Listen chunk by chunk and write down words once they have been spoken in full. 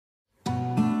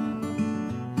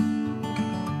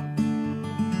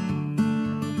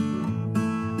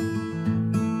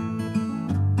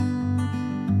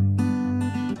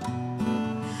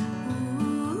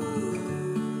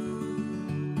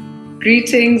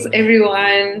Greetings,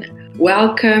 everyone.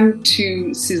 Welcome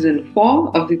to season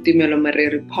 4 of the Tumelo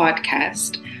Mareri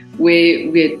podcast, where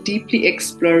we're deeply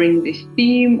exploring the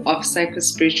theme of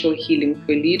psychospiritual healing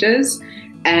for leaders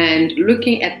and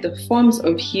looking at the forms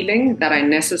of healing that are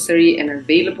necessary and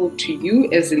available to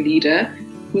you as a leader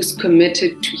who's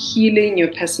committed to healing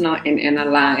your personal and inner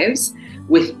lives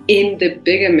within the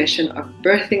bigger mission of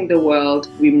birthing the world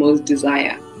we most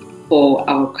desire for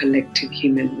our collective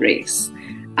human race.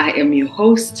 I am your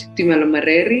host, Tumelo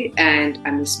Mareri, and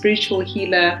I'm a spiritual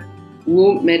healer,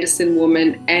 womb medicine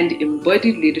woman, and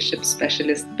embodied leadership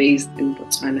specialist based in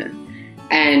Botswana.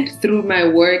 And through my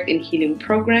work in healing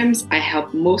programs, I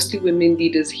help mostly women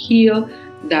leaders heal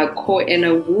their core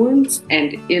inner wounds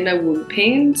and inner womb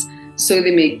pains so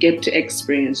they may get to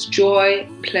experience joy,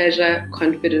 pleasure,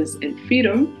 confidence, and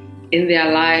freedom in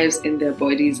their lives, in their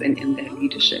bodies, and in their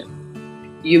leadership.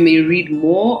 You may read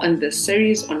more on this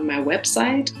series on my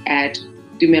website at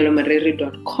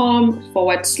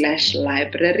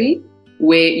tumelomareri.com/library,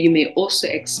 where you may also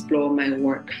explore my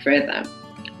work further.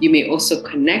 You may also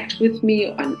connect with me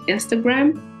on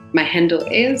Instagram. My handle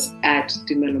is at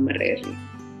 @tumelomareri.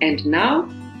 And now,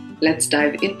 let's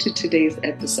dive into today's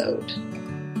episode.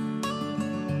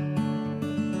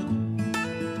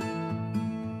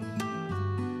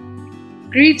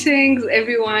 Greetings,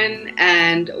 everyone,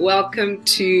 and welcome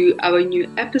to our new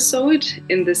episode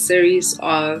in the series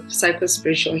of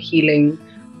psychospiritual healing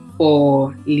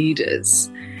for leaders.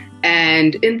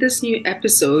 And in this new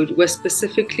episode, we're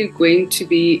specifically going to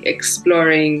be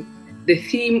exploring the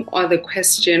theme or the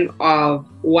question of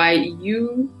why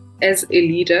you, as a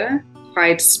leader,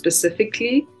 quite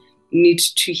specifically, need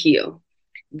to heal.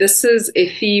 This is a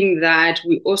theme that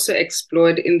we also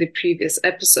explored in the previous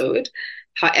episode.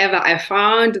 However, I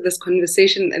found this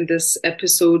conversation and this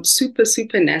episode super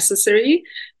necessary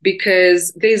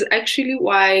because there's actually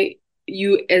why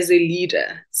you as a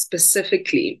leader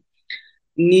specifically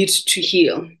need to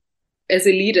heal. As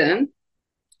a leader,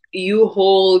 you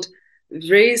hold a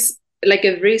very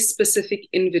specific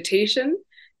invitation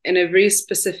and a very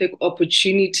specific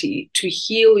opportunity to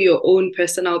heal your own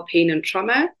personal pain and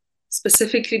trauma,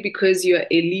 specifically because you're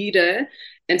a leader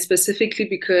and specifically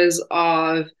because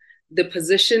of the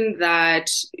position that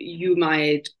you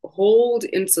might hold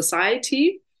in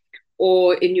society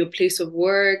or in your place of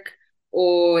work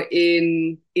or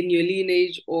in your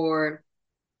lineage or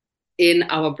in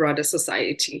our broader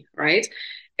society, right?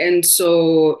 And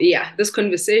so, this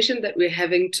conversation that we're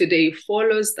having today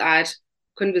follows that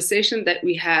conversation that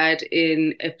we had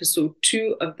in episode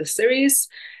 2 of the series.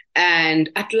 And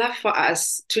I'd love for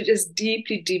us to just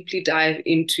deeply dive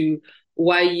into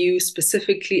why you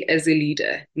specifically as a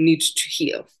leader need to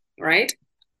heal, right?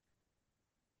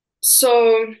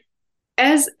 So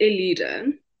as a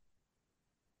leader,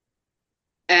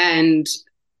 and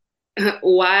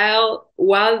while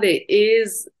there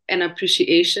is an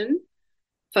appreciation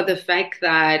for the fact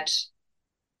that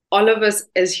all of us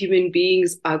as human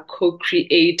beings are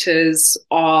co-creators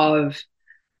of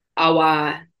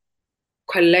our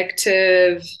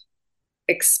collective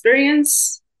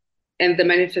experience and the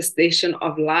manifestation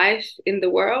of life in the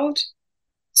world.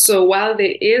 So while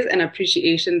there is an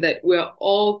appreciation that we're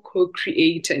all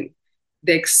co-creating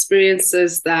the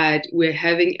experiences that we're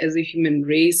having as a human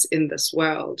race in this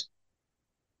world,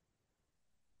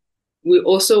 we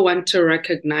also want to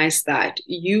recognize that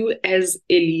you as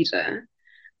a leader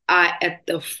are at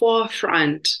the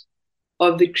forefront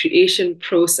of the creation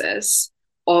process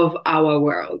of our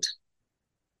world.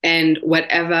 And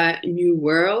whatever new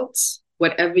worlds,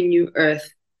 whatever new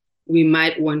earth we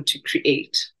might want to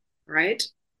create, right?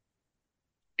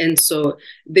 And so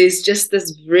there's just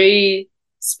this very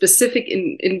specific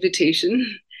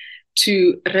invitation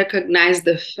to recognize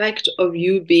the fact of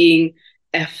you being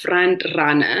a front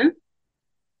runner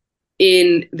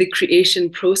in the creation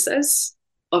process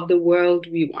of the world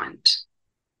we want,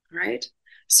 right?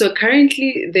 So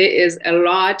currently there is a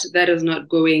lot that is not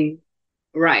going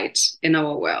right in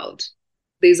our world.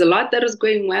 There's a lot that is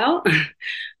going well,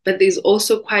 but there's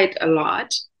also quite a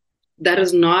lot that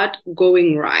is not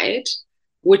going right,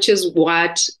 which is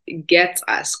what gets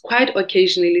us quite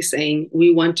occasionally saying we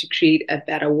want to create a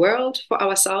better world for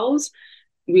ourselves,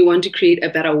 we want to create a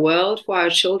better world for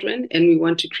our children, and we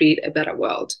want to create a better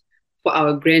world for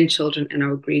our grandchildren and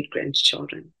our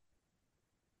great-grandchildren.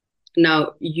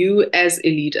 Now, you as a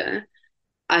leader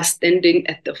are standing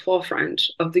at the forefront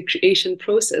of the creation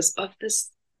process of this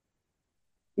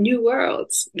new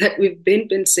worlds that we've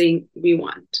been saying we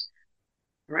want,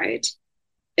 right?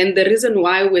 And the reason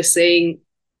why we're saying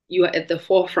you are at the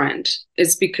forefront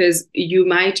is because you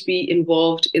might be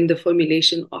involved in the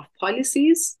formulation of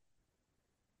policies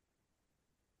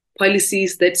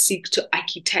policies that seek to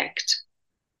architect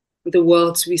the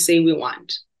worlds we say we want.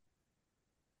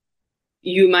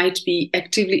 You might be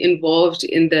actively involved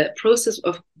in the process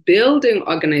of building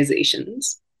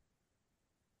organizations,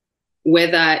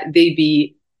 whether they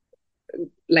be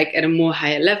like at a more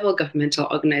higher level, governmental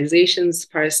organizations,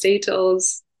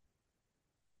 parastatals.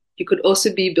 You could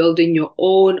also be building your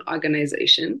own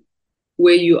organization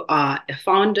where you are a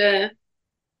founder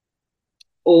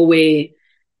or where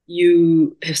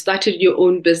you have started your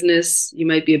own business. You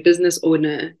might be a business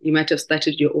owner. You might have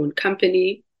started your own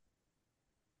company.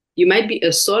 You might be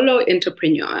a solo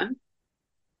entrepreneur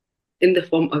in the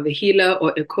form of a healer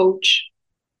or a coach.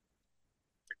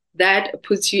 That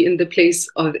puts you in the place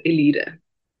of a leader.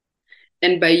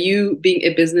 And by you being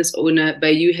a business owner, by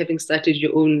you having started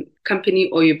your own company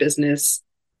or your business,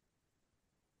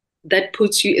 that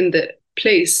puts you in the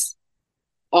place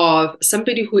of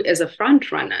somebody who is a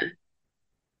front runner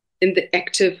in the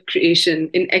active creation,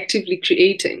 in actively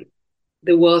creating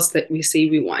the worlds that we say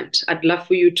we want. I'd love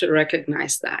for you to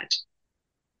recognize that.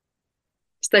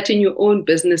 Starting your own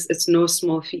business is no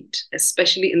small feat,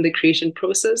 especially in the creation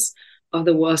process of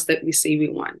the worlds that we say we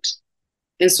want.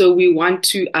 And so we want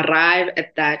to arrive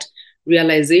at that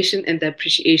realization and the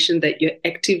appreciation that you're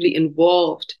actively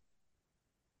involved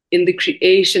in the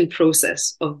creation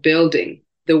process of building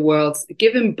the worlds,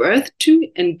 giving birth to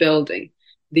and building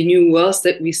the new worlds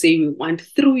that we say we want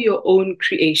through your own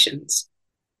creations,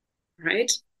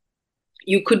 right?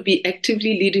 You could be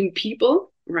actively leading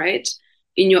people, right?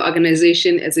 In your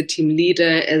organization as a team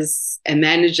leader, as a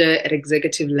manager at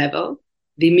executive level.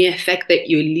 The mere fact that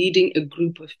you're leading a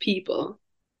group of people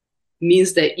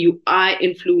means that you are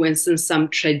influencing some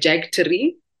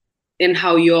trajectory in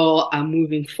how you all are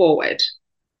moving forward,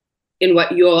 in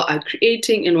what you all are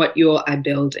creating, in what you all are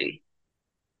building,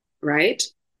 right?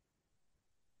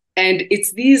 And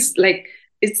it's these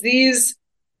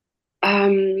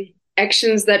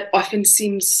actions that often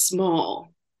seem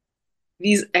small.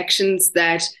 These actions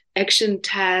that action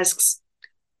tasks,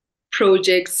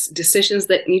 projects, decisions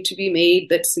that need to be made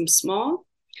that seem small,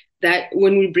 that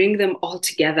when we bring them all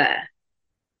together,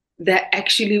 they're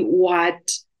actually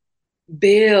what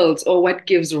builds or what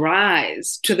gives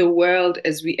rise to the world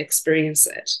as we experience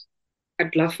it.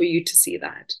 I'd love for you to see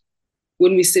that.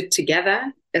 When we sit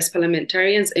together as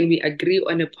parliamentarians and we agree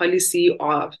on a policy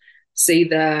of, say,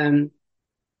 the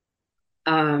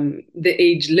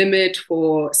age limit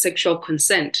for sexual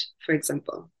consent, for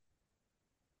example,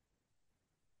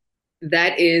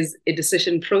 that is a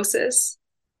decision process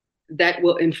that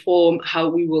will inform how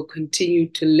we will continue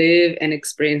to live and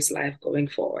experience life going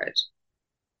forward.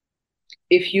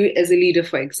 If you, as a leader,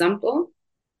 for example,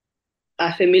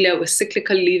 are familiar with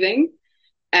cyclical living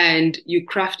and you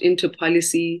craft into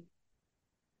policy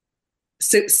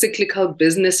cyclical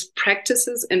business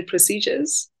practices and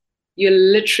procedures, you're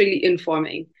literally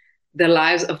informing the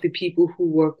lives of the people who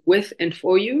work with and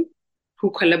for you,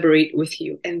 who collaborate with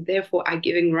you, and therefore are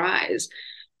giving rise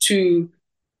to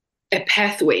a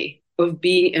pathway of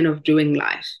being and of doing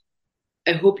life.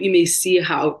 I hope you may see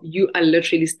how you are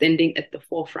literally standing at the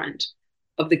forefront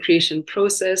of the creation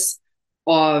process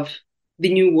of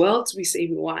the new worlds we say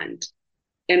we want,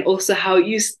 and also how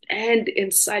you stand in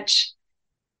such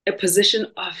a position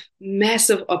of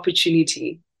massive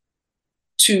opportunity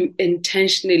to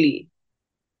intentionally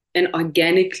and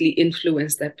organically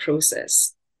influence that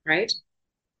process, right?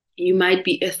 You might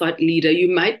be a thought leader.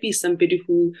 You might be somebody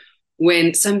who,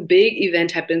 when some big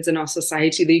event happens in our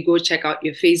society, they go check out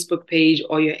your Facebook page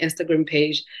or your Instagram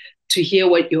page to hear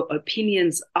what your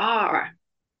opinions are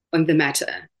on the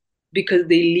matter, because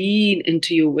they lean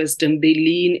into your wisdom, they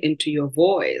lean into your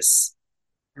voice,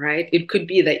 right? It could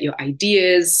be that your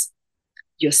ideas,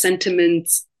 your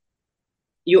sentiments,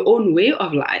 your own way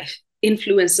of life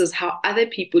influences how other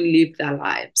people live their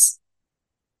lives.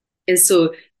 And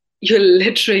so you're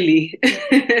literally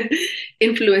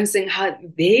influencing how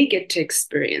they get to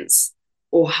experience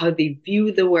or how they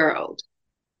view the world,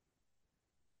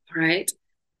 right?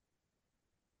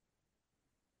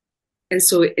 And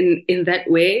so in that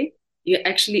way, you're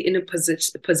actually in a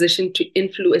position to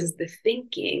influence the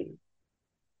thinking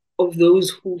of those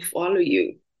who follow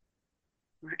you,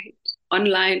 right?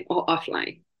 Online or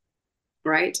offline,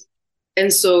 right?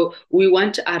 And so we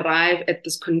want to arrive at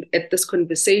this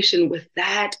conversation with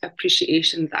that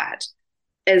appreciation that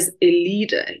as a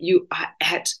leader, you are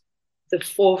at the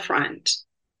forefront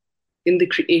in the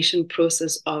creation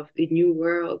process of the new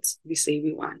worlds we say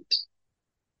we want.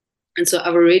 And so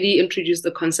I've already introduced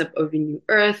the concept of a new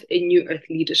earth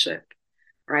leadership,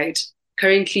 right?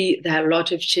 Currently, there are a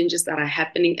lot of changes that are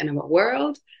happening in our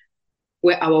world,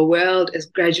 where our world is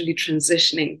gradually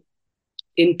transitioning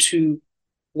into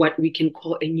what we can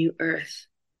call a new earth.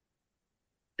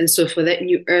 And so for that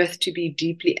new earth to be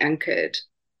deeply anchored,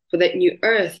 for that new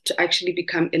earth to actually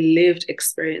become a lived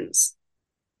experience,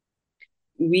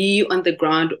 we on the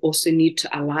ground also need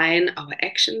to align our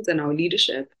actions and our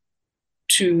leadership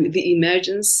to the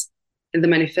emergence and the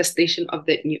manifestation of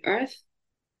that new earth.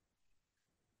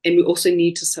 And we also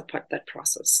need to support that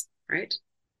process, right?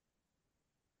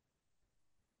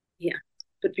 Yeah.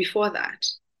 But before that,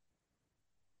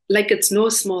 like it's no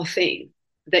small thing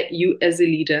that you as a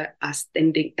leader are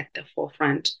standing at the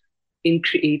forefront in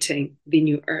creating the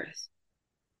new earth,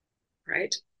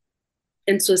 right?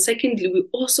 And so secondly, we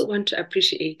also want to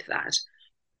appreciate that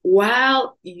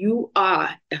while you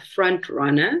are a front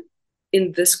runner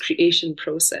in this creation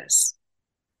process,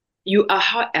 you are,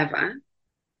 however,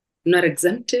 not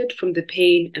exempted from the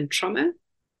pain and trauma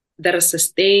that are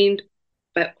sustained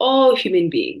by all human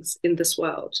beings in this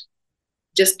world,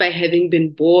 just by having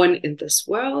been born in this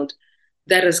world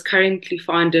that is currently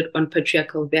founded on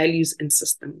patriarchal values and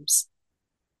systems,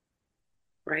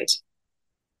 right?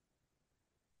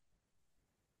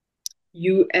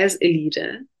 You as a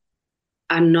leader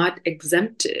are not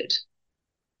exempted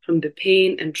from the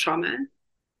pain and trauma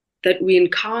that we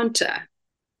encounter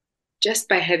just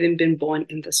by having been born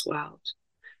in this world.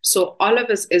 So all of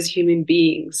us as human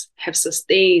beings have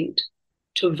sustained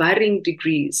to varying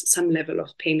degrees some level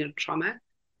of pain and trauma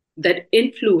that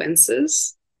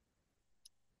influences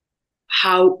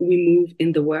how we move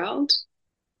in the world,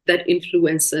 that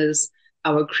influences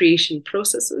our creation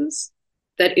processes,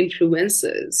 that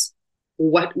influences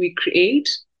what we create,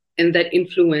 and that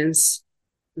influence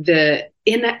the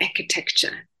inner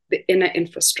architecture, the inner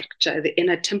infrastructure, the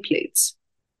inner templates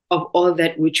of all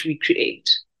that which we create.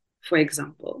 For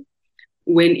example,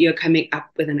 when you're coming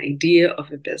up with an idea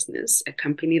of a business, a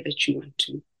company that you want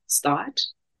to start,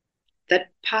 that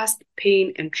past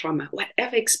pain and trauma,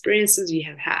 whatever experiences you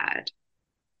have had,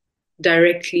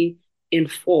 directly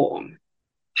inform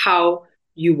how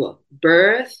you will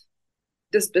birth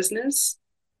this business,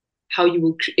 how you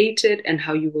will create it, and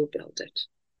how you will build it.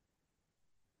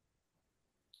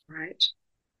 Right?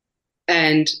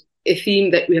 And a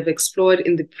theme that we have explored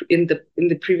in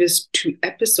the previous 2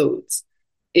 episodes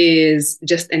is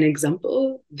just an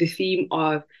example, the theme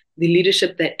of the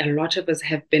leadership that a lot of us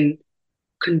have been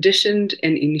conditioned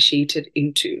and initiated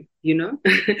into, you know?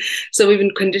 So we've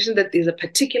been conditioned that there's a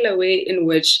particular way in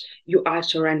which you are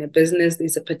to run a business,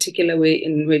 there's a particular way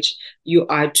in which you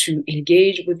are to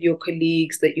engage with your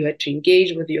colleagues, that you are to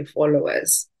engage with your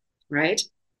followers, right?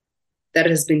 That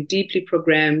has been deeply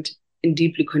programmed and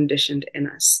deeply conditioned in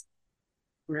us,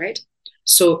 right?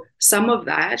 So some of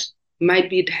that might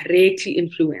be directly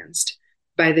influenced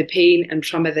by the pain and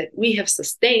trauma that we have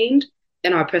sustained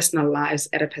in our personal lives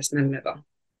at a personal level,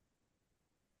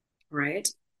 right?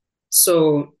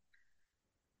 So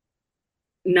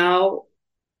now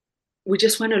we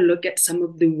just want to look at some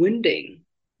of the wounding,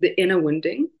 the inner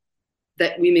wounding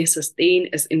that we may sustain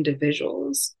as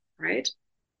individuals, right?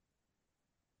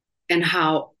 And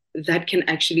how that can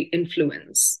actually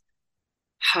influence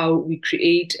how we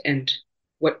create and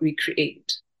what we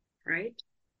create, right?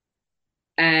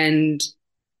 And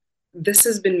this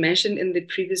has been mentioned in the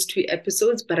previous 2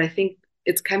 episodes, but I think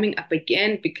it's coming up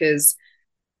again because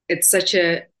it's such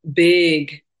a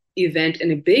big event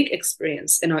and a big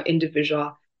experience in our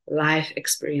individual life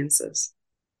experiences,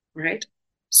 right?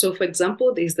 So, for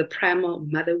example, there's the primal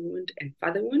mother wound and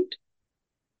father wound,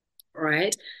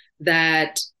 right?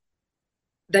 That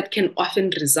can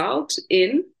often result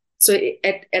in, so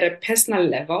at a personal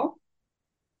level,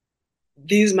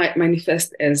 these might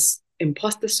manifest as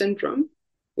imposter syndrome,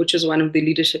 which is one of the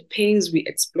leadership pains we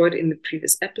explored in the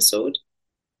previous episode.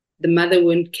 The mother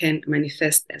wound can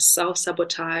manifest as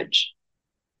self-sabotage.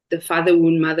 The father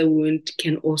wound, mother wound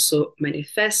can also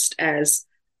manifest as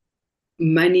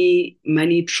money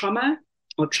trauma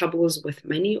or troubles with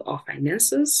money or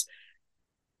finances.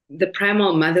 The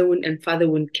primal mother wound and father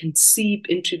wound can seep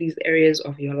into these areas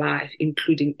of your life,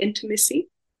 including intimacy.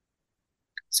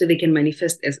 So they can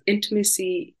manifest as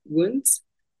intimacy wounds.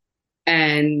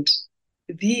 And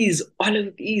all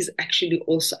of these actually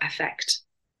also affect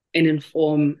and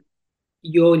inform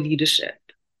your leadership,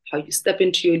 how you step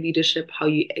into your leadership, how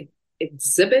you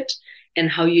exhibit,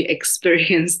 and how you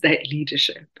experience that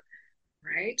leadership,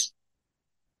 right?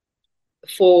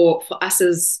 For us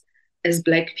as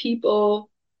Black people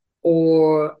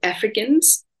or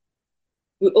Africans,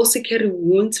 we also carry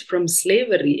wounds from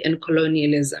slavery and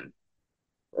colonialism,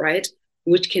 right?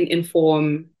 Which can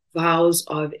inform vows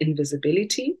of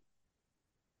invisibility,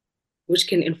 which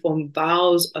can inform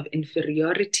vows of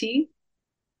inferiority,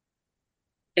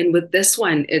 And with this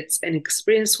one, it's an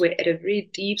experience where at a very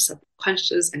deep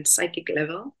subconscious and psychic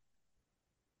level,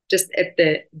 just at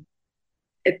the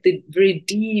very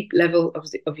deep level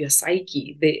of your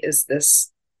psyche, there is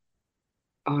this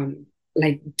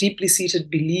like deeply seated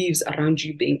beliefs around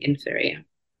you being inferior,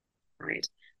 right?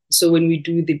 So when we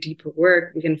do the deeper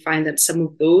work, we can find that some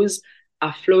of those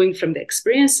are flowing from the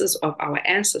experiences of our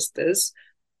ancestors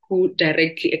who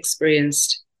directly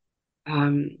experienced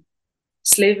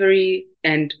slavery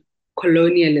and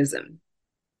colonialism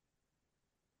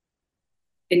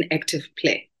in active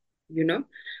play, you know?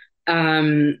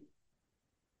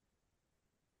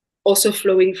 Also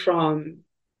flowing from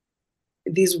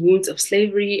these wounds of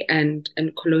slavery and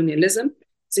colonialism,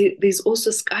 so there's also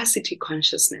scarcity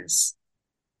consciousness,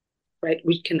 right,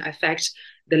 which can affect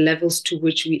the levels to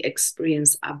which we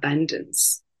experience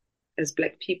abundance as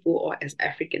Black people or as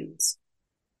Africans.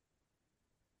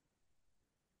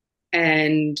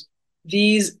 And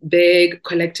these big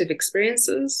collective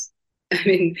experiences, I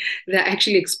mean, they're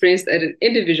actually experienced at an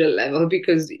individual level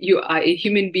because you are a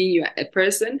human being, you are a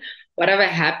person. Whatever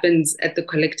happens at the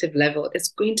collective level, it's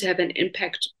going to have an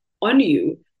impact on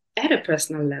you at a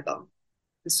personal level.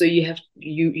 So you have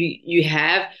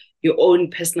your own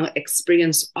personal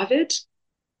experience of it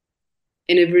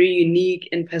in a very unique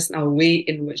and personal way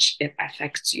in which it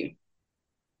affects you,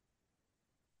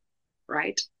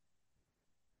 right?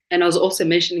 And I was also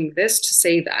mentioning this to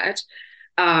say that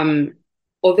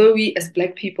although we as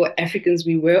Black people, Africans,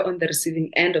 we were on the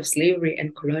receiving end of slavery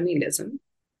and colonialism,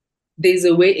 there's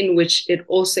a way in which it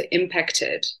also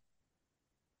impacted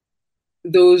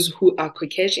those who are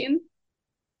Caucasian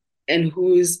and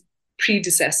whose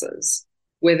predecessors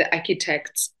were the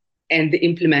architects and the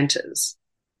implementers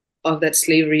of that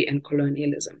slavery and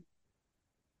colonialism,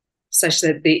 such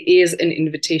that there is an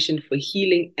invitation for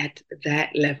healing at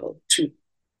that level too,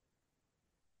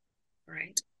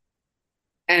 right?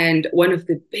 And one of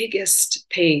the biggest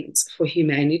pains for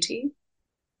humanity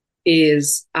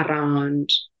is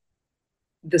around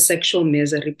the sexual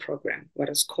misery program, what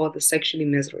is called the sexually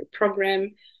misery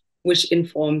program, which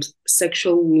informs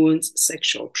sexual wounds,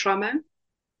 sexual trauma,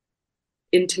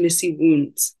 intimacy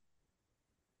wounds,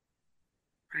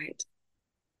 right?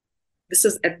 This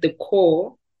is at the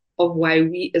core of why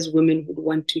we as women would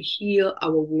want to heal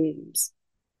our wounds,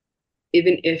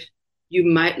 even if you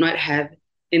might not have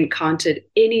encountered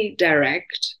any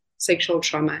direct sexual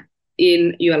trauma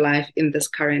in your life in this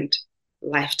current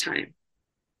lifetime.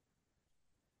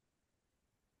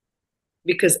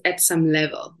 Because at some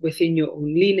level within your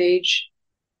own lineage,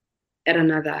 at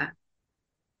another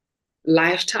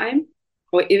lifetime,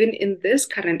 or even in this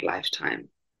current lifetime,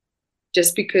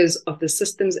 just because of the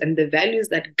systems and the values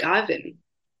that govern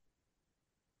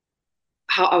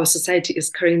how our society is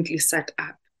currently set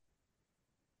up,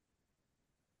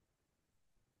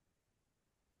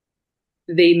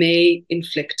 they may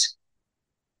inflict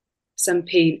some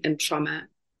pain and trauma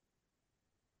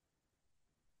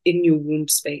in your womb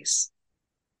space,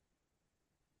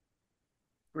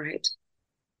 right?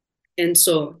 And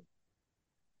so,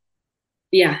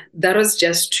 yeah, that was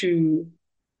just to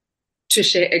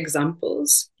share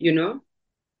examples, you know,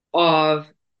 of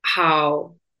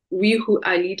how we who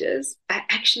are leaders are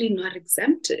actually not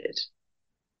exempted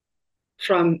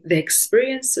from the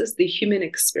experiences, the human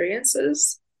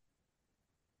experiences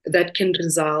that can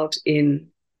result in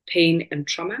pain and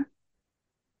trauma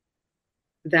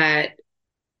that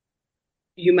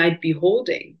you might be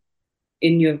holding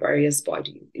in your various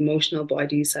bodies, emotional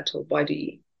body, subtle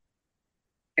body,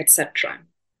 etc.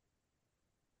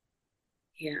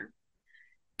 Yeah.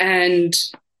 And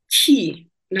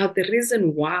now the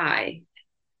reason why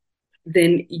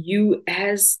then you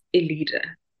as a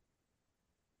leader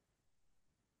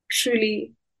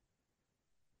truly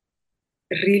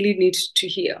really need to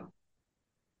heal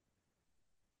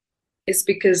is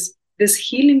because this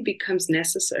healing becomes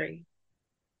necessary.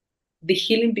 The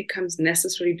healing becomes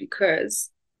necessary because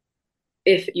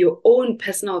if your own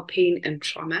personal pain and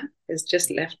trauma is just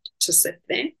left to sit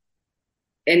there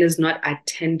and is not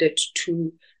attended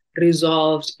to,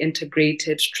 resolved,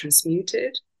 integrated,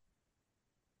 transmuted,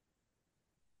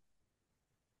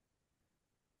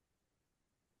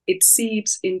 it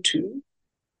seeps into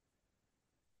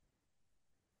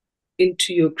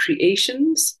your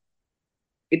creations,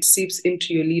 it seeps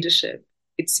into your leadership,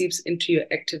 it seeps into your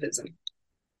activism.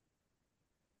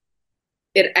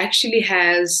 It actually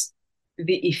has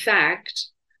the effect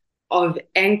of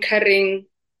anchoring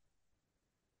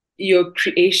your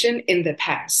creation in the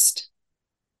past.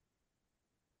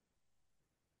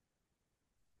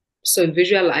 So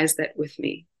visualize that with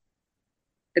me.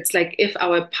 It's like if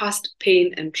our past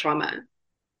pain and trauma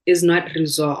is not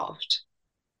resolved,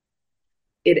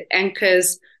 It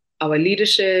anchors our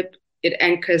leadership. It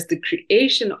anchors the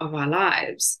creation of our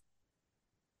lives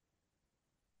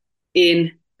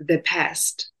in the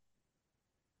past.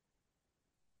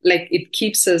 Like it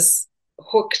keeps us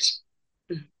hooked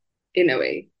in a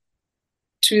way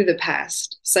to the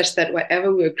past, such that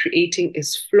whatever we're creating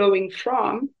is flowing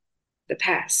from the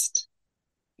past.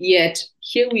 Yet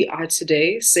here we are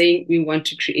today saying we want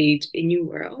to create a new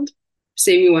world,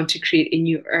 saying we want to create a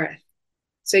new earth.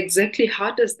 So exactly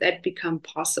how does that become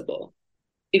possible?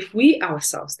 If we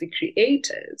ourselves, the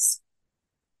creators,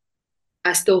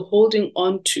 are still holding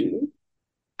on to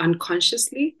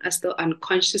unconsciously, are still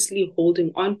unconsciously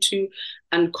holding on to,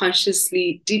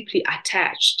 unconsciously deeply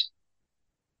attached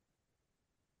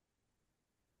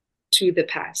to the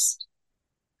past,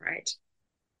 right?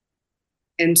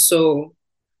 And so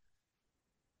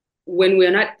when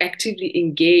we're not actively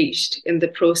engaged in the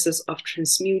process of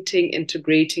transmuting,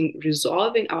 integrating,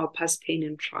 resolving our past pain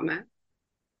and trauma,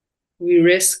 we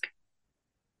risk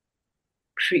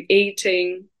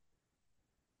creating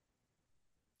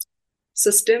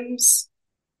systems,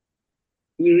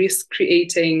 we risk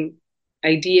creating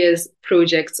ideas,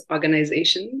 projects,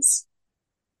 organizations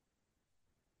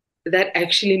that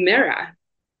actually mirror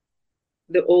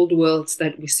the old worlds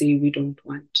that we say we don't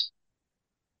want.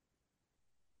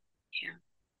 Yeah.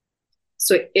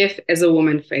 So if, as a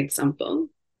woman, for example,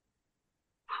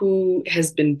 who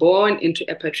has been born into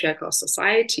a patriarchal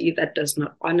society that does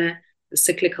not honor the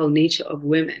cyclical nature of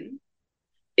women,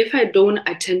 if I don't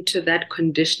attend to that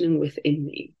conditioning within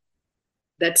me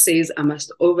that says I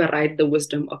must override the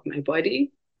wisdom of my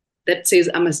body, that says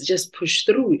I must just push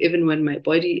through even when my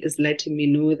body is letting me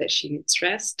know that she needs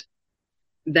rest,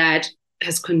 that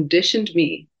has conditioned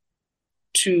me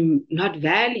to not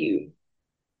value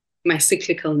my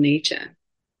cyclical nature.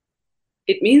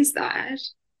 It means that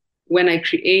when I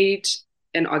create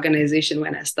an organization,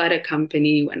 when I start a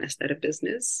company, when I start a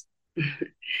business, it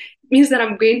means that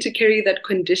I'm going to carry that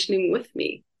conditioning with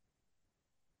me.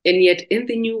 And yet, in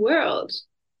the new world,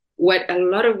 what a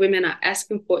lot of women are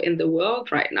asking for in the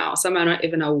world right now, some are not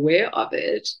even aware of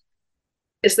it,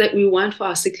 is that we want for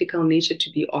our cyclical nature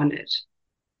to be honored.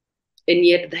 And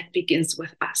yet, that begins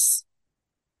with us.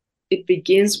 It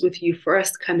begins with you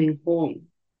first coming home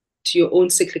to your own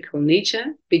cyclical nature,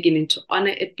 beginning to honor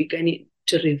it, beginning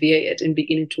to revere it, and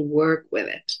beginning to work with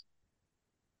it.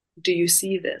 Do you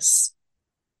see this?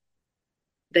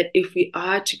 That if we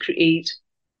are to create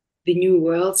the new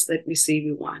worlds that we say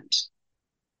we want,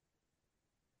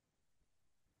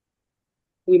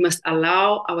 we must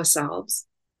allow ourselves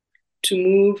to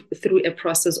move through a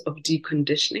process of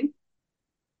deconditioning,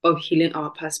 of healing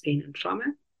our past pain and trauma,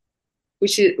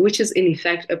 which is in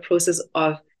effect a process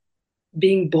of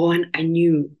being born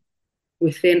anew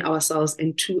within ourselves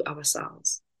and to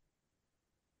ourselves.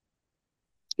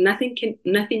 Nothing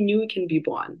new can be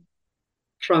born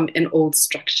from an old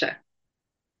structure.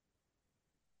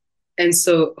 And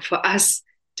so for us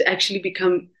to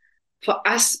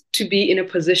be in a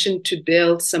position to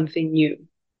build something new,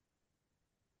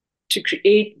 to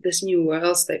create this new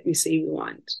worlds that we say we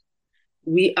want,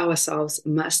 we ourselves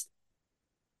must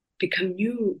become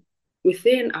new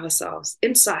within ourselves,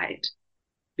 inside,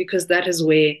 because that is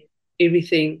where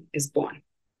everything is born.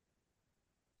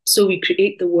 So we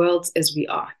create the worlds as we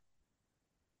are,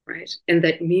 right? And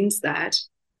that means that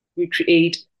we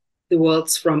create the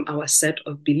worlds from our set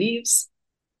of beliefs.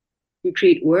 We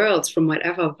create worlds from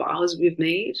whatever vows we've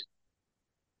made.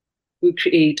 We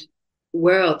create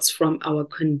worlds from our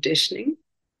conditioning.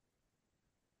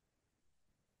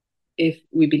 If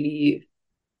we've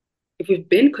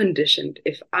been conditioned,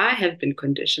 if I have been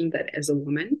conditioned that as a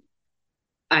woman,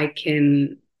 I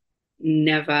can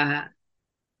never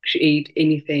create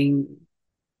anything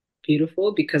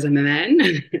beautiful because I'm a man,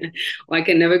 or I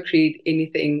can never create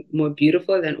anything more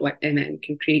beautiful than what a man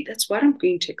can create, that's what I'm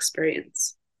going to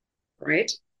experience,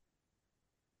 right?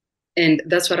 And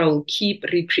that's what I will keep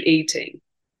recreating,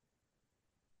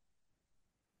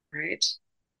 right?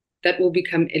 That will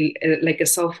become like a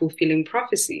self-fulfilling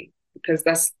prophecy, because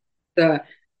that's the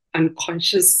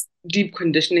unconscious deep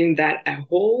conditioning that I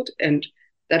hold, and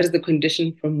that is the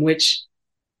condition from which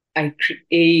I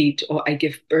create or I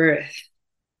give birth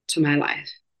to my life,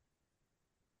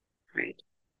 right?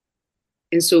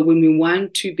 And so when we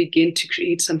want to begin to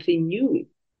create something new,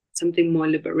 something more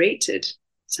liberated,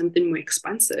 something more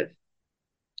expansive,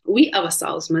 we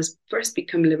ourselves must first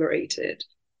become liberated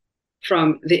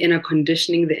from the inner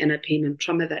conditioning, the inner pain and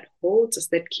trauma that holds us,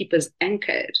 that keep us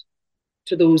anchored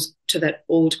to that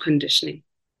old conditioning.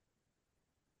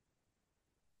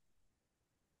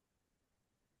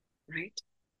 Right?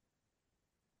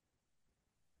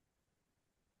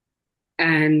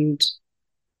 And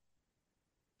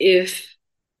if,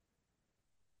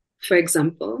 for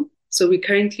example, so we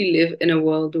currently live in a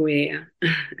world where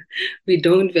we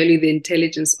don't value the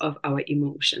intelligence of our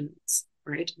emotions,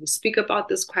 right? We speak about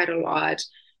this quite a lot.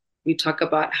 We talk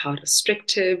about how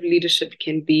restrictive leadership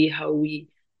can be, how we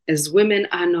as women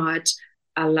are not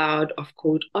allowed, of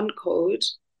quote unquote,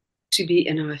 to be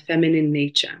in our feminine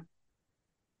nature.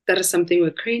 That is something we're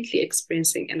currently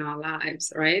experiencing in our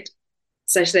lives, right?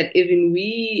 Such that even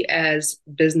we as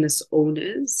business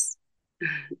owners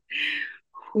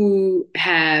who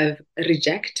have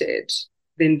rejected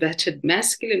the inverted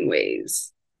masculine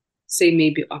ways, say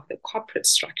maybe of the corporate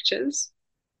structures,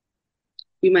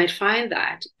 we might find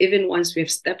that even once we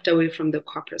have stepped away from the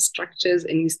corporate structures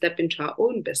and we step into our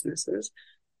own businesses,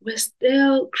 we're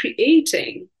still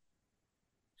creating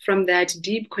from that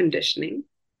deep conditioning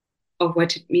of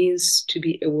what it means to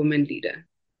be a woman leader.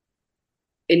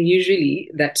 And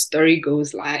usually that story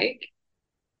goes like,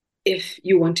 if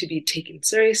you want to be taken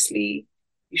seriously,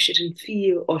 you shouldn't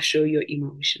feel or show your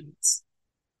emotions.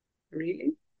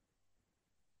 Really?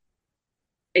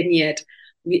 And yet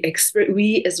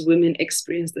we as women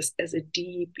experience this as a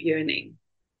deep yearning.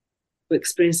 We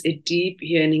experience a deep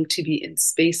yearning to be in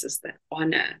spaces that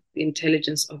honor the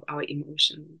intelligence of our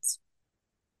emotions.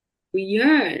 We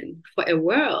yearn for a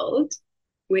world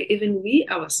where even we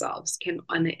ourselves can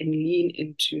honor and lean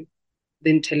into the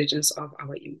intelligence of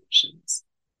our emotions,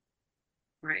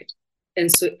 right? And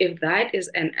so if that is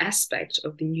an aspect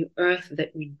of the new earth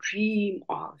that we dream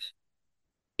of,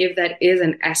 if that is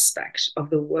an aspect of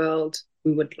the world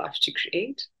we would love to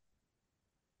create,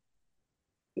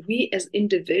 we as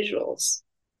individuals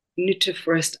need to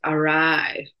first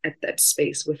arrive at that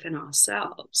space within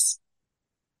ourselves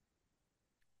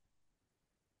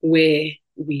where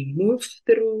we move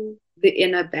through the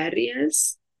inner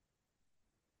barriers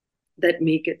that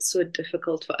make it so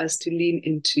difficult for us to lean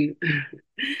into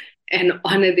and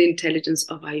honor the intelligence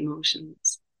of our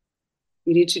emotions.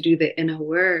 We need to do the inner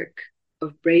work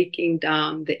of breaking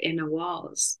down the inner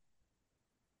walls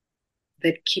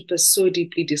that keep us so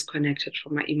deeply disconnected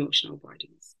from our emotional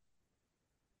bodies.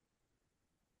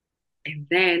 And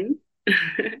then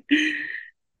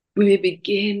we may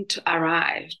begin to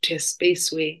arrive to a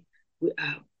space where we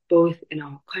are both in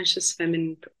our conscious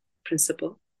feminine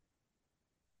principle.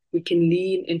 We can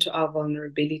lean into our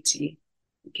vulnerability.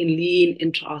 We can lean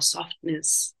into our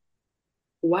softness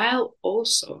while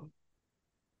also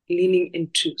leaning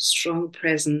into strong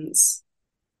presence,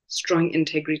 strong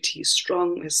integrity,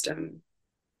 strong wisdom,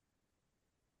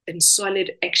 and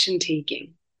solid action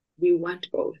taking. We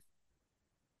want both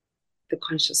the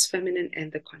conscious feminine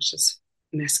and the conscious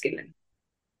masculine.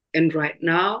 And right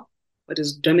now, what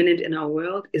is dominant in our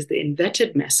world is the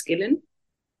inverted masculine,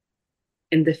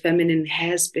 and the feminine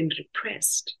has been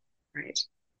repressed, right?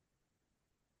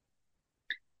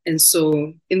 And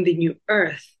so, in the new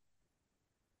earth,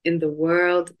 in the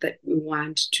world that we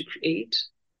want to create,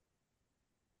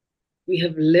 we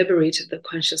have liberated the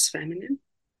conscious feminine.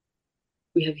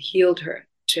 We have healed her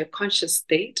to a conscious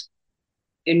state,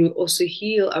 and we also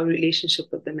heal our relationship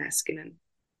with the masculine,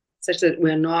 such that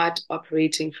we're not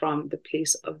operating from the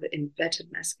place of the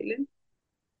inverted masculine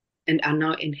and are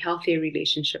now in healthier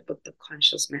relationship with the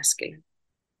conscious masculine,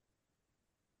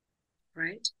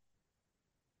 right?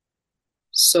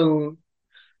 So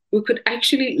we could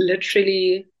actually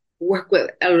literally work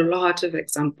with a lot of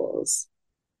examples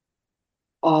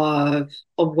of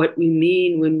what we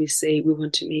mean when we say we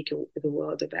want to make the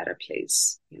world a better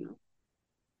place, you know.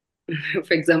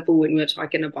 For example, when we're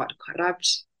talking about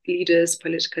corrupt leaders,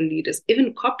 political leaders,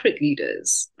 even corporate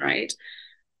leaders, right?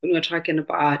 When we're talking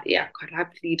about,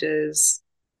 corrupt leaders,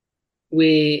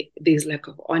 where there's lack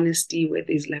of honesty, where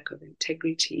there's lack of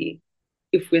integrity.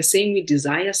 If we're saying we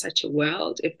desire such a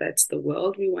world, if that's the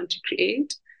world we want to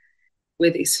create,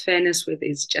 where there's fairness, where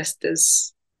there's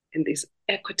justice, and there's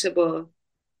equitable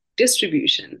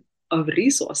distribution of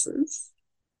resources,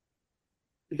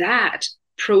 that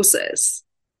process,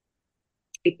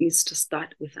 it needs to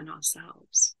start within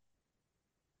ourselves,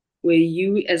 where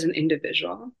you as an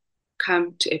individual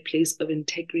come to a place of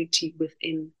integrity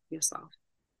within yourself,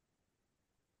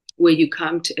 where you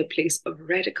come to a place of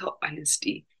radical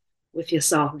honesty with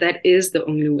yourself. That is the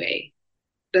only way.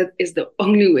 That is the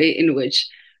only way in which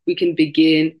we can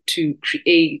begin to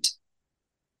create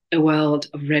a world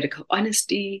of radical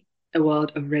honesty, a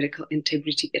world of radical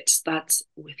integrity. It starts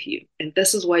with you. And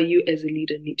this is why you as a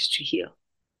leader need to heal.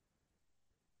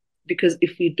 Because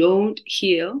if we don't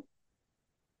heal,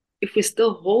 if we're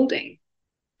still holding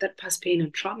that past pain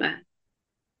and trauma,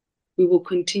 we will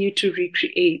continue to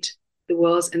recreate the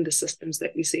worlds and the systems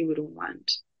that we say we don't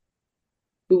want.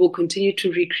 we will continue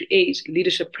to recreate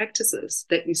leadership practices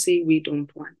that we say we don't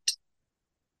want.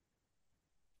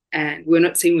 And we're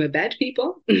not saying we're bad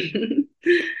people,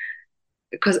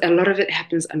 because a lot of it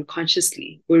happens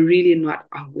unconsciously. We're really not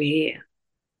aware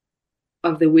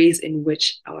of the ways in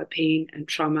which our pain and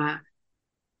trauma,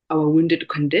 our wounded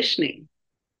conditioning,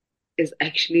 is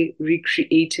actually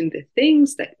recreating the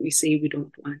things that we say we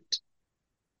don't want.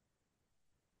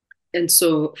 And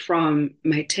so from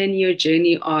my 10-year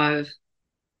journey of,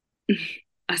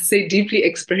 I say, deeply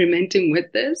experimenting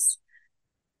with this,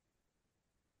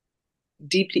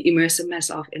 deeply immersing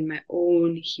myself in my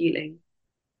own healing,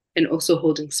 and also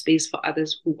holding space for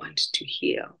others who want to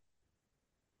heal,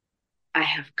 I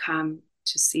have come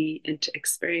to see and to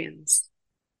experience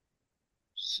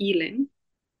healing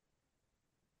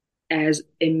as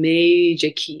a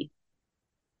major key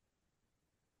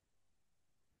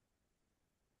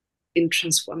in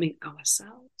transforming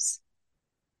ourselves.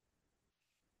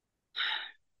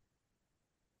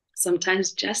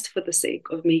 Sometimes just for the sake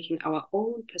of making our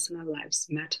own personal lives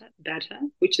better,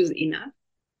 which is enough.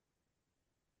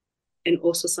 And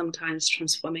also sometimes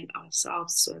transforming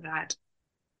ourselves so that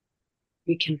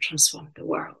we can transform the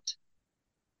world.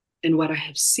 And what I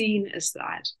have seen is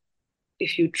that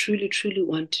if you truly, truly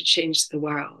want to change the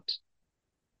world,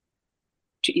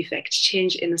 to effect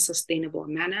change in a sustainable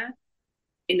manner,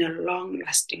 in a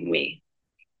long-lasting way,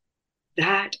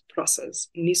 that process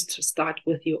needs to start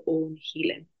with your own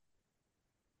healing.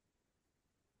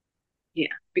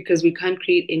 Yeah, because we can't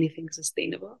create anything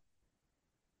sustainable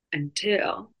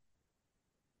until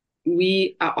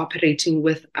we are operating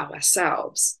with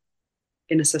ourselves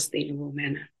in a sustainable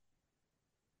manner.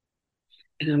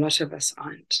 And a lot of us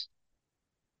aren't,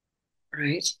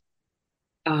 right?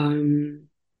 A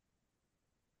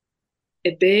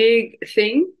big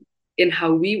thing in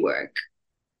how we work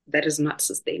that is not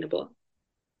sustainable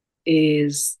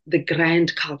is the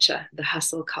grind culture, the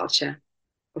hustle culture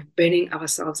of burning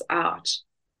ourselves out,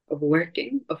 of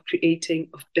working, of creating,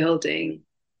 of building,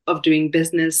 of doing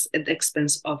business at the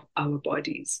expense of our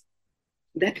bodies.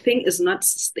 That thing is not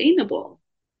sustainable.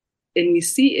 And we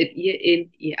see it year in,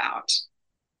 year out.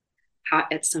 How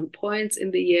at some points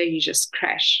in the year, you just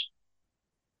crash.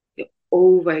 You're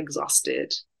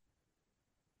overexhausted,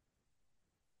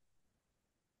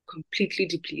 completely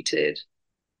depleted,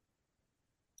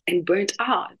 and burnt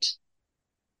out.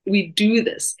 We do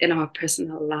this in our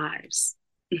personal lives.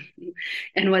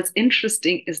 And what's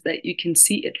interesting is that you can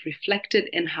see it reflected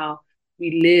in how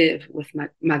we live with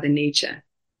Mother Nature.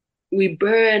 We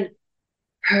burn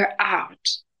her out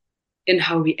in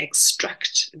how we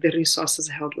extract the resources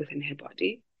held within her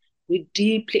body. We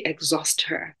deeply exhaust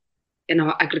her in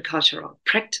our agricultural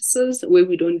practices, where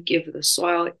we don't give the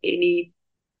soil any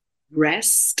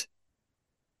rest.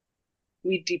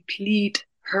 We deplete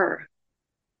her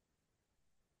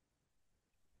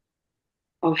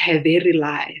of her very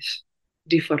life,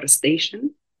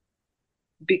 deforestation,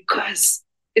 because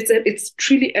it's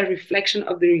truly a reflection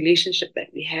of the relationship that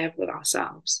we have with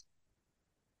ourselves.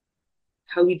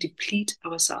 How we deplete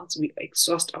ourselves, we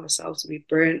exhaust ourselves, we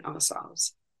burn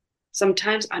ourselves.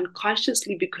 Sometimes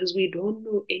unconsciously, because we don't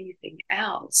know anything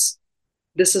else.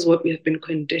 This is what we have been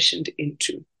conditioned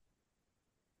into.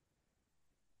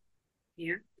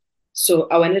 Yeah. So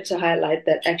I wanted to highlight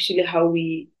that actually how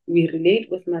we relate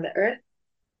with Mother Earth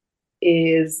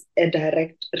is a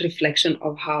direct reflection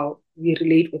of how we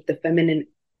relate with the feminine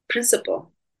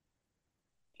principle.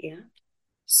 Yeah.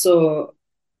 So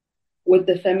with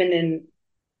the feminine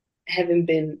having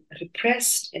been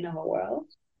repressed in our world,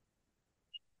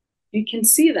 you can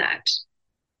see that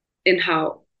in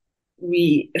how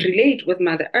we relate with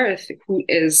Mother Earth, who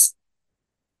is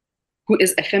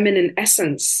a feminine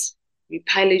essence. We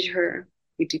pillage her,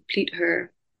 we deplete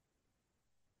her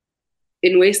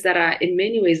in ways that are in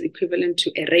many ways equivalent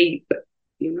to a rape,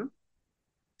 you know?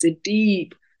 It's a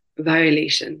deep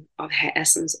violation of her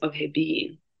essence, of her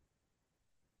being.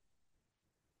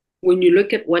 When you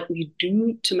look at what we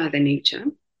do to Mother Nature,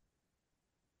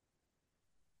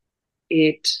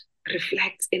 it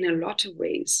reflects in a lot of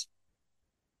ways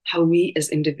how we as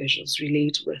individuals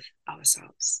relate with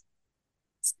ourselves.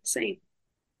 It's the same.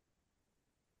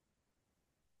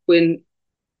 When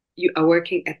you are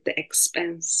working at the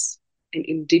expense and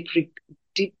in deep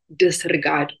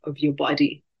disregard of your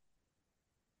body,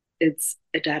 it's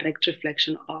a direct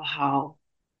reflection of how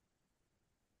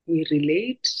we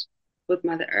relate with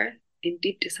Mother Earth in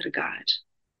deep disregard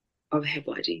of her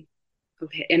body, of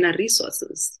her inner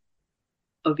resources,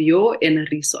 of your inner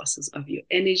resources, of your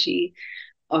energy,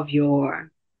 of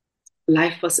your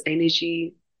life force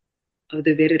energy, of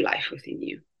the very life within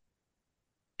you.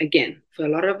 Again, for a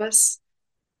lot of us,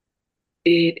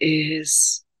 it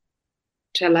is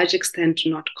to a large extent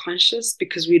not conscious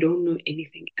because we don't know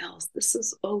anything else. This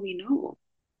is all we know.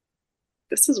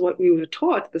 This is what we were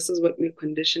taught. This is what we were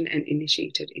conditioned and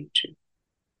initiated into,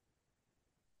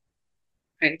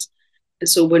 right? And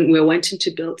so when we're wanting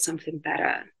to build something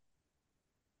better,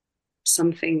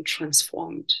 something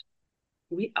transformed,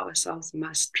 we ourselves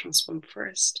must transform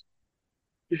first.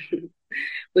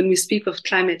 When we speak of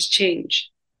climate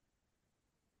change,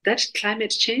 that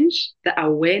climate change, the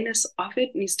awareness of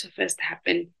it needs to first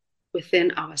happen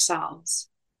within ourselves,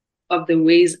 of the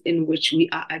ways in which we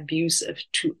are abusive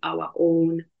to our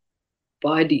own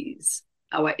bodies,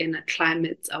 our inner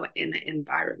climates, our inner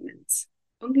environments.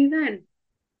 Only then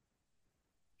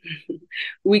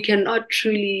we cannot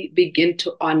truly begin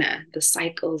to honor the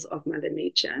cycles of Mother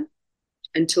Nature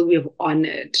until we have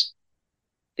honored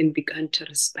and begun to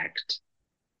respect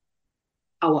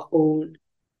our own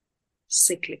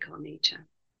cyclical nature.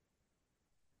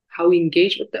 How we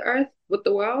engage with the earth, with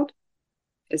the world,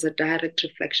 is a direct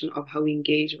reflection of how we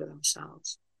engage with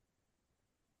ourselves.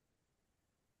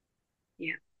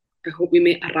 Yeah. I hope we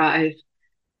may arrive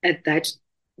at that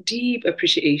deep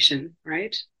appreciation,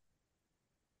 right?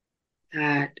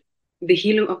 That the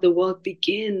healing of the world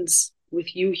begins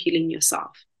with you healing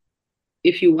yourself.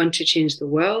 If you want to change the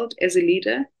world as a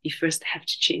leader, you first have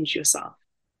to change yourself.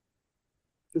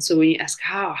 And so when you ask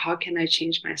how can I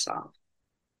change myself?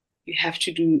 You have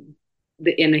to do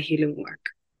the inner healing work.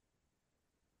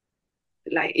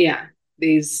 Like, yeah,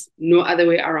 there's no other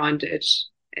way around it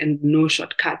and no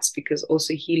shortcuts, because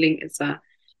also healing is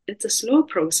it's a slow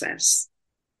process.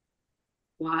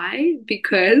 Why?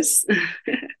 Because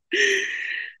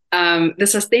the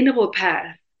sustainable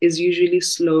path is usually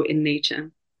slow in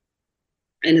nature.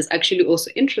 And it's actually also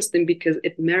interesting because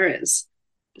it mirrors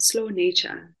the slow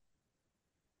nature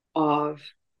of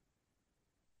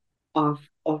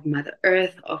of Mother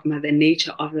Earth, of Mother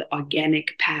Nature, of the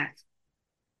organic path.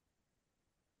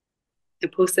 I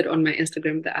posted on my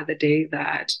Instagram the other day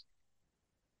that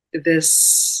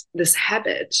this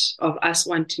habit of us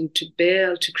wanting to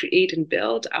build, to create and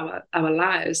build our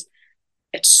lives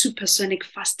at supersonic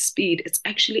fast speed, it's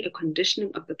actually a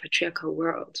conditioning of the patriarchal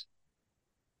world,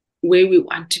 where we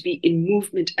want to be in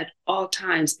movement at all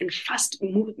times, in fast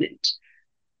movement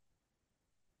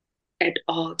at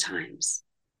all times,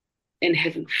 and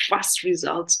having fast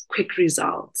results, quick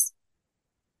results.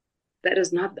 That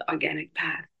is not the organic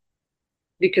path,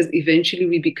 because eventually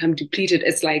we become depleted.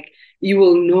 It's like you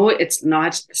will know it's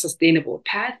not the sustainable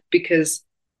path because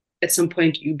at some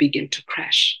point you begin to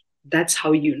crash. That's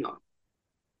how you know.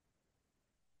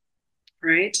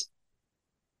 Right?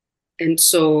 And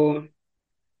so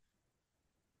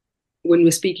when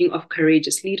we're speaking of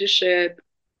courageous leadership,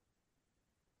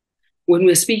 when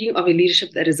we're speaking of a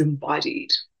leadership that is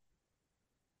embodied,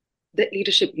 that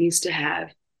leadership needs to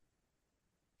have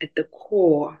at the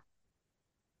core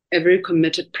a very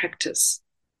committed practice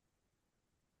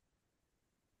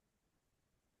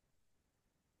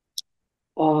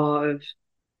of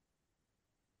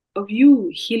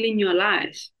you healing your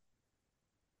life,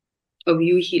 of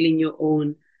you healing your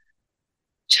own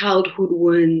childhood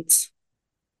wounds,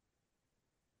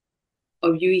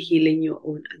 of you healing your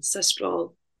own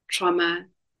ancestral trauma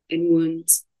and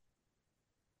wounds,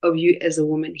 of you as a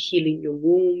woman healing your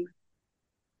womb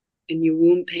and your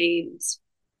womb pains,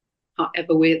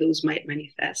 however way those might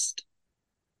manifest.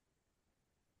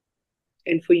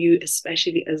 And for you,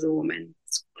 especially as a woman,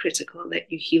 it's critical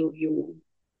that you heal your womb,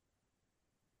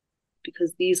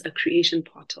 because these are creation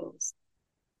portals.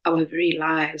 Our very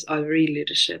lives, our very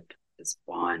leadership is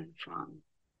born from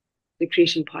the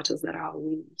creation portals that are our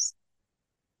wombs.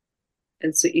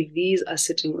 And so if these are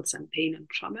sitting with some pain and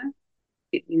trauma,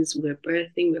 it means we're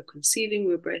birthing, we're conceiving,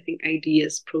 we're birthing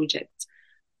ideas, projects,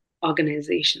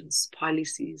 organizations,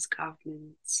 policies,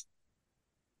 governments.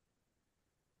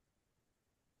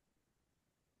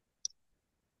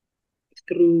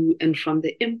 Through and from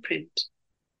the imprint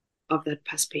of that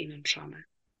past pain and trauma.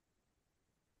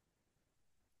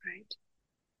 Right?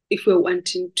 If we're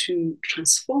wanting to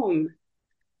transform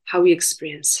how we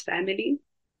experience family,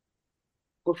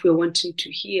 or if we're wanting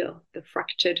to heal the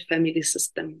fractured family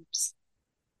systems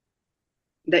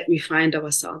that we find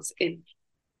ourselves in,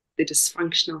 the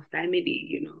dysfunctional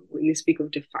family, when we speak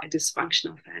of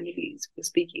dysfunctional families, we're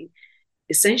speaking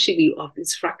essentially of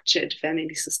these fractured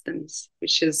family systems,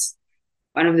 which is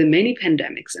one of the many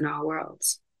pandemics in our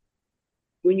worlds.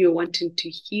 When you're wanting to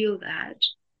heal that,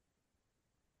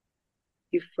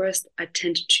 you first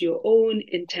attend to your own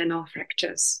internal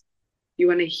fractures. You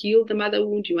want to heal the mother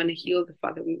wound, you want to heal the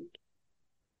father wound.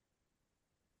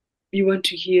 You want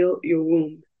to heal your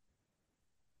womb.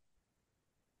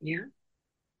 Yeah?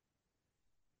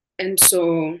 And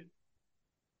so,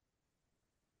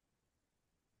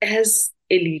 as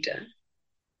a leader,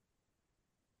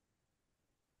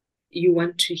 you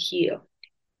want to heal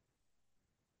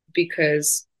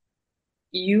because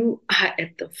you are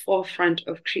at the forefront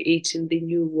of creating the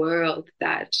new world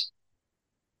that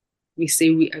we say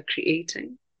we are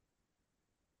creating.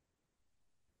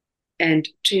 And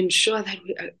to ensure that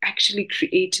we are actually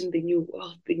creating the new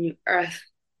world, the new earth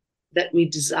that we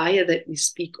desire, that we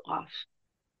speak of,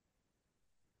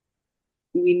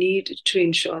 we need to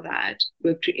ensure that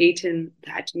we're creating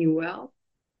that new world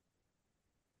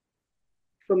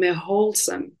from a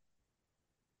wholesome,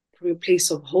 from a place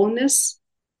of wholeness,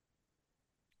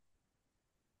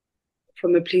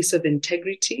 from a place of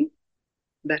integrity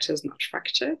that is not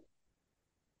fractured,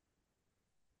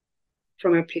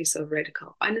 from a place of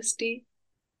radical honesty,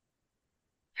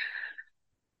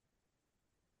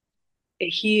 a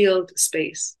healed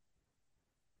space.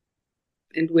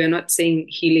 And we're not saying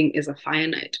healing is a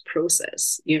finite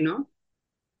process,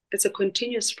 it's a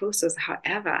continuous process.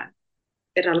 However,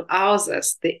 it allows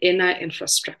us the inner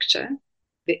infrastructure,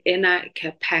 the inner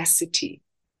capacity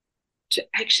to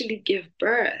actually give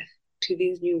birth to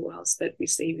these new worlds that we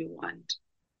say we want,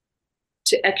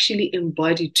 to actually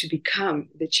embody, to become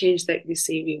the change that we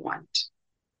say we want.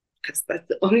 Because that's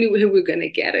the only way we're going to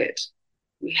get it.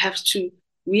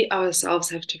 We ourselves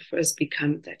have to first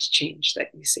become that change that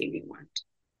we say we want.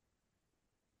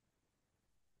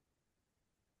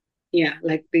 Yeah,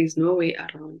 like there's no way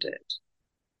around it.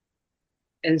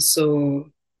 And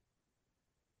so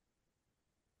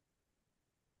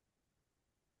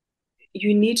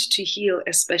you need to heal,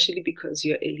 especially because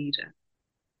you're a leader.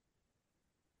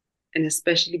 And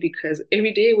especially because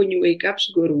every day when you wake up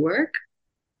to go to work,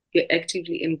 you're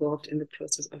actively involved in the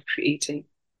process of creating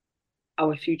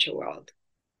our future world.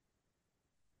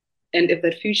 And if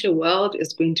that future world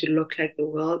is going to look like the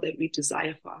world that we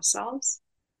desire for ourselves,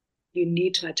 you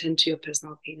need to attend to your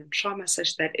personal pain and trauma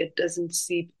such that it doesn't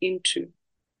seep into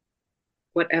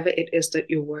whatever it is that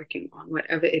you're working on,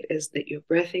 whatever it is that you're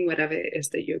birthing, whatever it is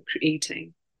that you're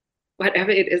creating,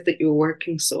 whatever it is that you're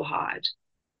working so hard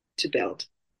to build.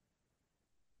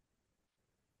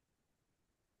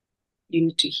 You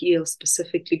need to heal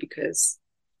specifically because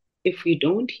if we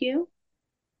don't heal,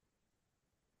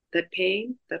 that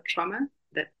pain, that trauma,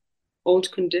 that old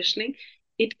conditioning,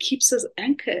 it keeps us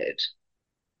anchored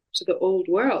to the old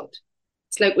world.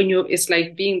 It's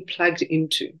like being plugged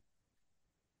into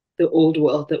the old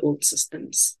world, the old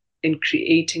systems, and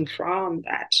creating from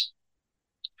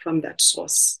that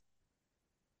source.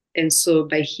 And so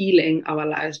by healing our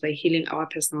lives, by healing our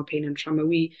personal pain and trauma,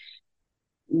 we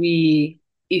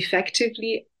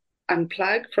effectively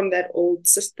unplug from that old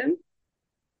system,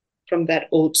 from that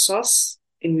old source,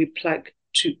 and we plug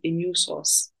to a new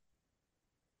source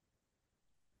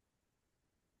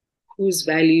whose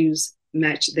values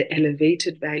match the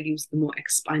elevated values, the more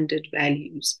expanded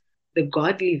values, the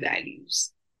godly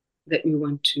values that we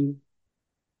want to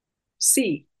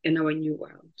see in our new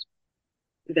world.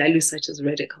 Values such as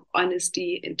radical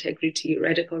honesty, integrity,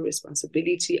 radical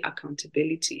responsibility,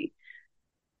 accountability.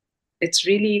 It's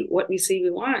really what we say we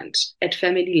want. At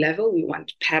family level, we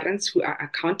want parents who are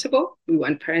accountable. We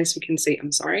want parents who can say,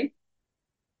 I'm sorry.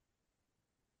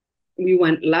 We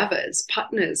want lovers,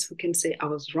 partners who can say, I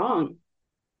was wrong.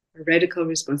 Radical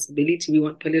responsibility. We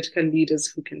want political leaders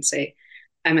who can say,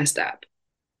 I messed up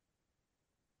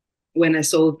when I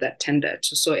sold that tender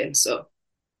to so and so,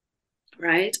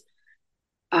 right?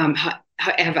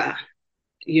 However,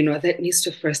 that needs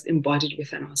to first embody it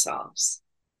within ourselves.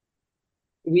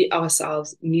 We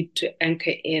ourselves need to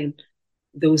anchor in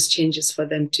those changes for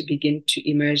them to begin to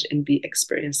emerge and be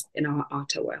experienced in our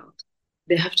outer world.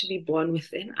 They have to be born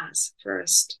within us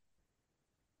first.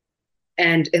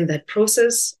 And in that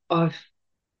process of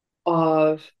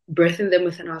birthing them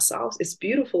within ourselves, it's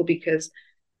beautiful because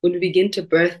when we begin to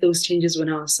birth those changes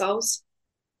within ourselves,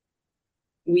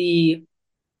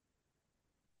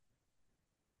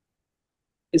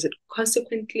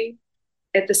 consequently,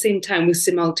 at the same time, we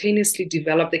simultaneously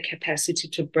develop the capacity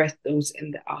to birth those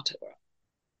in the outer world.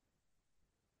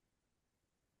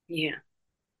 Yeah.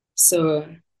 So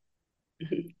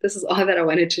this is all that I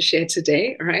wanted to share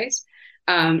today, right?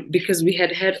 Because we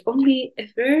had only a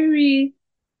very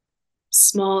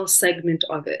small segment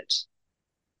of it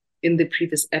in the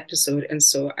previous episode. And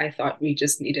so I thought we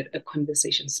just needed a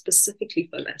conversation specifically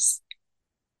for this.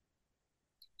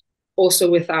 Also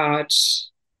without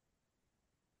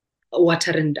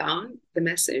watering down the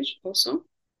message also.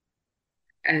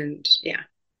 And yeah,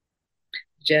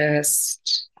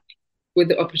 just with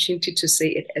the opportunity to say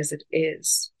it as it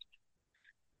is,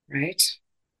 right?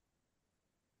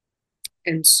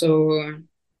 And so,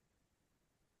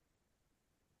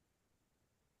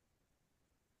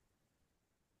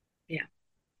 yeah,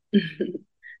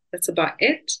 that's about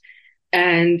it.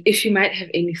 And if you might have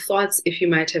any thoughts, if you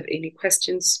might have any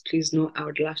questions, please know I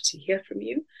would love to hear from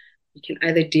you. You can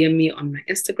either DM me on my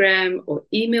Instagram or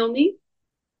email me.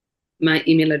 My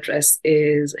email address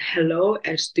is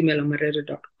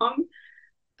hello@tumelomarere.com.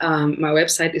 My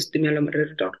website is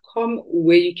tumelomarere.com,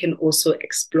 where you can also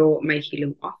explore my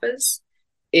healing offers.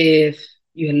 If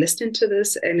you're listening to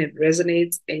this and it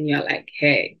resonates and you're like,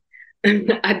 hey,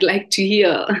 I'd like to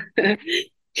heal,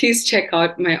 please check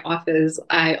out my offers.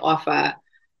 I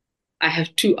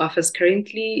have two offers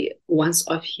currently. One's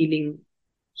of healing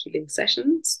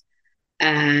sessions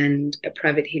and a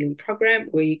private healing program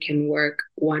where you can work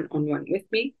one-on-one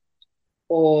with me,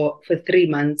 or for 3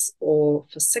 months or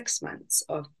for 6 months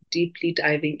of deeply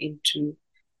diving into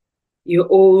your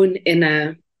own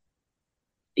inner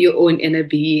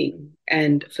being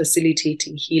and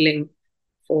facilitating healing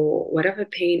for whatever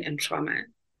pain and trauma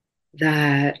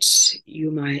that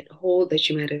you might hold, that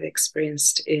you might have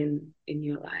experienced in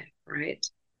your life, right?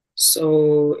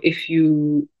 So if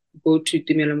you go to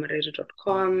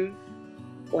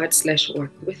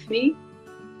tumelomarere.com/work with me,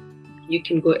 you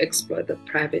can go explore the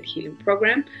private healing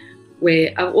program,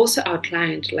 where I've also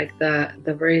outlined like the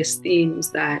various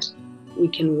themes that we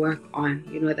can work on,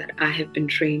 that I have been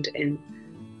trained in,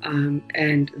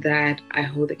 and that I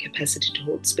hold the capacity to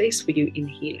hold space for you in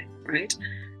healing, right?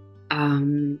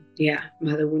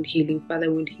 Mother wound healing,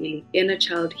 father wound healing, inner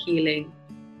child healing,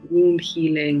 wound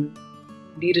healing,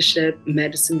 leadership,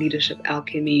 medicine, leadership,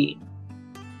 alchemy,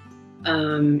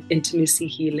 intimacy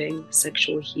healing,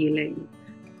 sexual healing,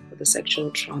 for the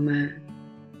sexual trauma.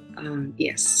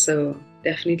 Yes, so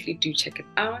definitely do check it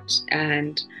out.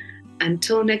 And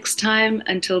until next time,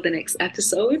 until the next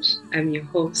episode, I'm your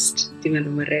host,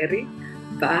 Tumelo Marere.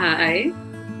 Bye.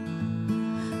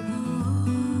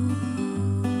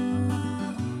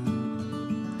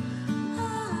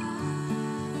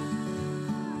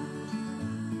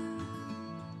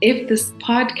 If this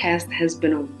podcast has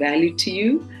been of value to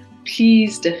you,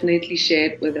 please definitely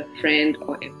share it with a friend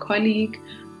or a colleague,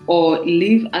 or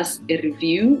leave us a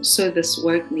review so this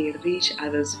work may reach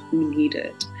others who need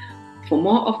it. For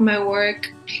more of my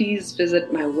work, please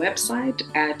visit my website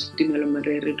at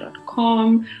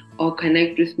tumelomarere.com or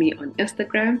connect with me on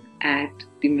Instagram at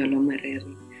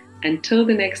tumelomarere. Until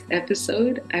the next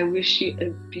episode, I wish you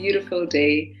a beautiful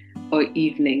day or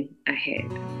evening ahead.